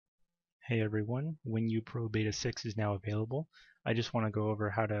Hey everyone, WiinUPro Beta 6 is now available. I just want to go over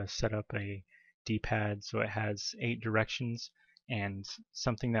how to set up a D-pad so it has 8 directions and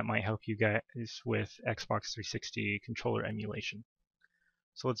something that might help you guys with Xbox 360 controller emulation.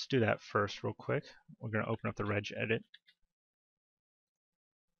 So let's do that first real quick. We're going to open up the regedit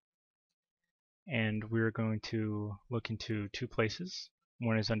and we're going to look into two places.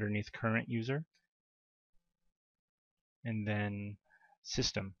 One is underneath current user and then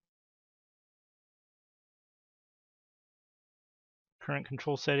system. Current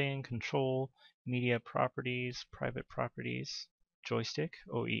control setting, control, media properties, private properties, joystick,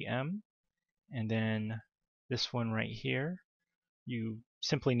 OEM, and then this one right here. You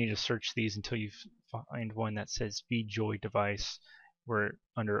simply need to search these until you find one that says vJoy device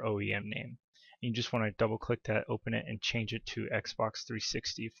under OEM name. And you just want to double click that, open it, and change it to Xbox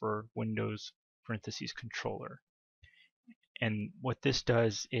 360 for Windows controller. And what this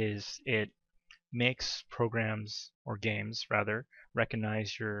does is it makes programs, or games rather,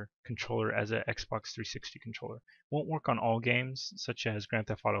 recognize your controller as an Xbox 360 controller. It won't work on all games, such as Grand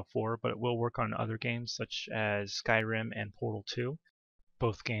Theft Auto 4, but it will work on other games, such as Skyrim and Portal 2.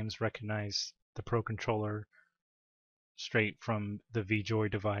 Both games recognize the Pro controller straight from the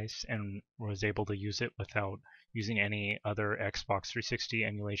vJoy device and was able to use it without using any other Xbox 360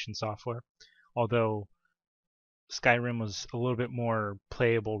 emulation software. Although Skyrim was a little bit more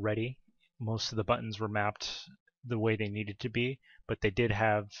playable ready. Most of the buttons were mapped the way they needed to be, but they did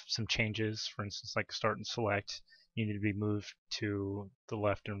have some changes. For instance, like start and select needed to be moved to the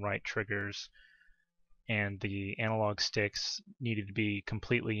left and right triggers, and the analog sticks needed to be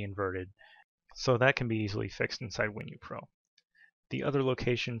completely inverted. So that can be easily fixed inside WiinUPro. The other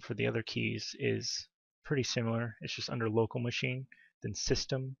location for the other keys is pretty similar. It's just under local machine, then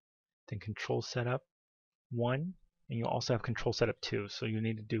system, then control setup 1, and you also have control setup 2, so you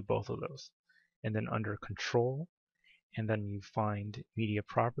need to do both of those. And then under control, and then you find media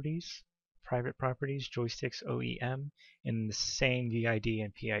properties, private properties, joysticks, OEM, and the same VID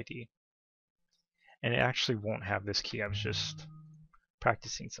and PID. And it actually won't have this key. I was just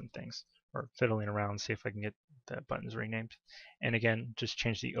practicing some things or fiddling around, see if I can get the buttons renamed. And again, just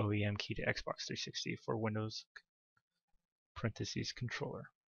change the OEM key to Xbox 360 for Windows controller.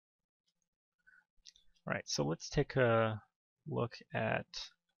 Alright, so let's take a look at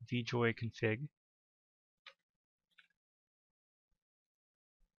vJoy config.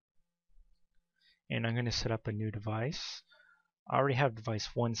 And I'm going to set up a new device. I already have device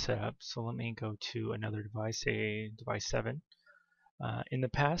 1 set up, so let me go to another device, say device 7. In the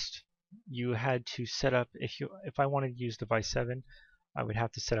past, you had to set up, if I wanted to use device 7, I would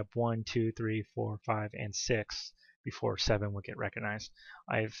have to set up 1, 2, 3, 4, 5, and 6 before 7 would get recognized.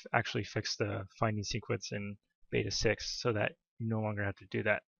 I've actually fixed the finding sequence in beta 6 so that you no longer have to do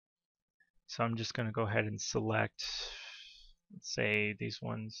that. So I'm just going to go ahead and select, let's say these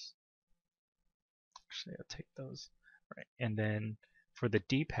ones. Actually, I'll take those. Right. And then for the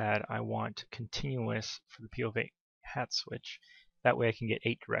D-pad, I want continuous for the POV Hat switch. That way I can get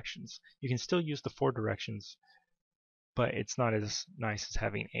 8 directions. You can still use the 4 directions, but it's not as nice as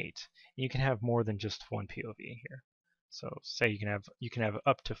having 8. And you can have more than just one POV here. So say you can have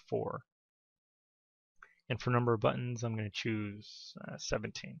up to 4. And for number of buttons, I'm going to choose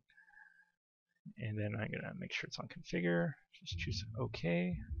 17. And then I'm going to make sure it's on configure. Just choose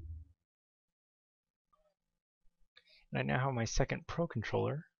OK. And I now have my second Pro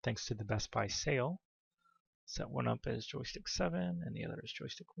controller, thanks to the Best Buy sale. Set one up as joystick 7 and the other is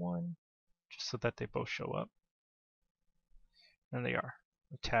joystick 1, just so that they both show up. And they are,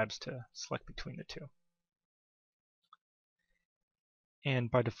 with tabs to select between the two.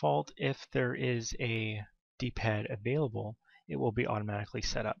 And by default, if there is a D-pad available, it will be automatically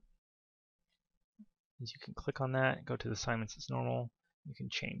set up. As you can click on that, go to the assignments as normal, you can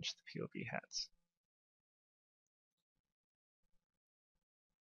change the POV hats.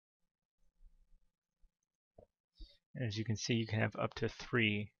 And as you can see, you can have up to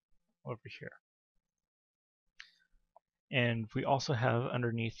 3 over here. And we also have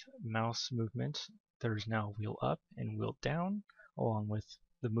underneath mouse movement, there's now wheel up and wheel down, along with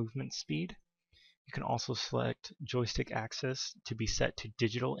the movement speed. You can also select joystick axis to be set to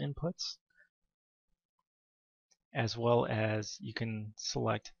digital inputs, as well as you can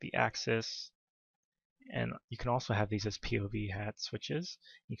select the axis, and you can also have these as POV hat switches.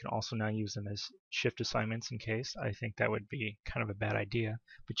 You can also now use them as shift assignments in case. I think that would be kind of a bad idea,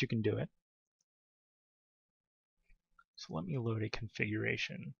 but you can do it. So let me load a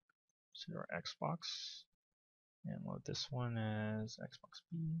configuration to our Xbox and load this one as Xbox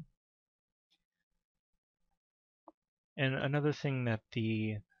B. And another thing that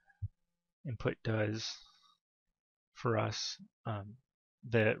the input does for us,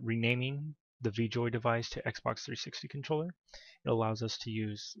 the renaming the vJoy device to Xbox 360 controller, it allows us to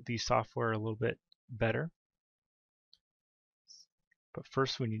use the software a little bit better. But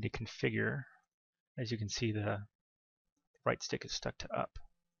first we need to configure. As you can see, the right stick is stuck to up.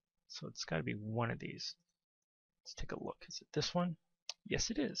 So it's got to be one of these. Let's take a look. Is it this one? Yes,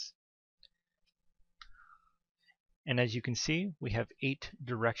 it is. And as you can see, we have 8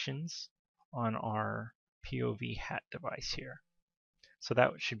 directions on our POV Hat device here. So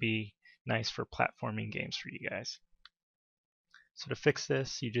that should be nice for platforming games for you guys. So to fix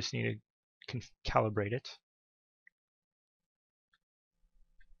this, you just need to calibrate it.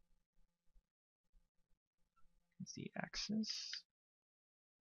 Z-axis.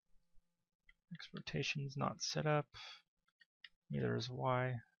 X rotation is not set up. Neither is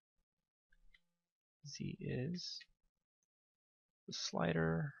Y. Z is. The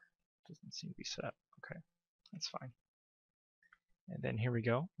slider doesn't seem to be set up. Okay, that's fine. And then here we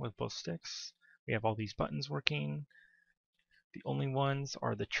go with both sticks. We have all these buttons working. The only ones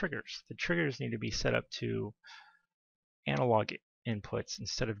are the triggers. The triggers need to be set up to analog inputs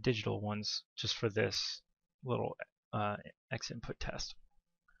instead of digital ones, just for this little X input test.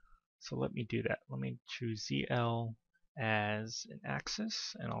 So let me do that. Let me choose ZL as an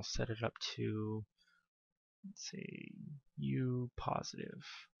axis, and I'll set it up to, let's see, U positive.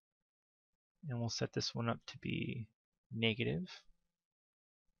 And we'll set this one up to be negative.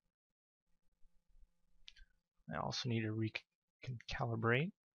 I also need to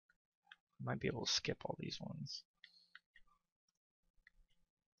recalibrate. I might be able to skip all these ones.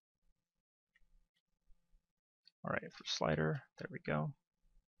 Alright, for slider, there we go.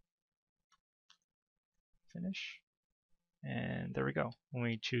 Finish. And there we go. When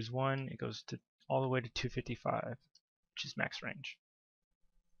we choose one, it goes to all the way to 255, which is max range.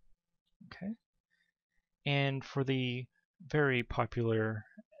 Okay. And for the very popular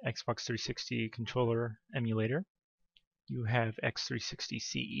Xbox 360 controller emulator, you have X360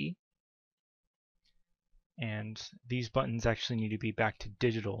 CE. And these buttons actually need to be back to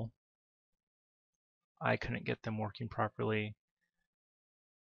digital. I couldn't get them working properly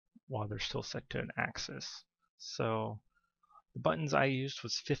while they're still set to an axis. So the buttons I used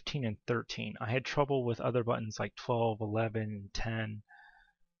was 15 and 13. I had trouble with other buttons like 12, 11, 10,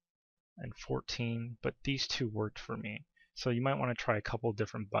 and 14, but these two worked for me. So you might want to try a couple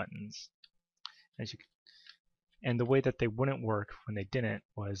different buttons. And the way that they wouldn't work when they didn't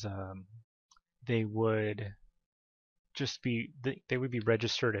was they would just be they would be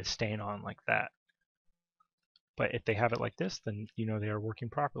registered as staying on like that. But if they have it like this, then you know they are working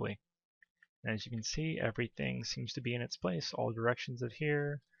properly. And as you can see, everything seems to be in its place. All directions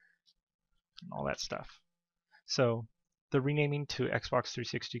adhere, and all that stuff. So the renaming to Xbox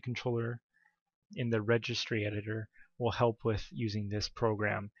 360 controller in the registry editor will help with using this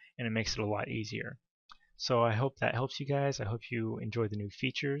program, and it makes it a lot easier. So I hope that helps you guys. I hope you enjoy the new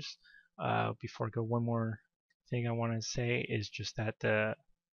features. Before I go, one more thing I want to say is just that the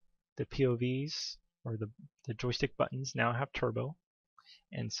POVs, or the joystick buttons, now have turbo,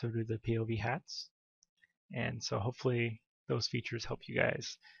 and so do the POV hats. And so hopefully those features help you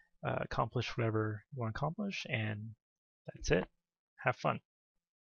guys accomplish whatever you want to accomplish, and that's it. Have fun.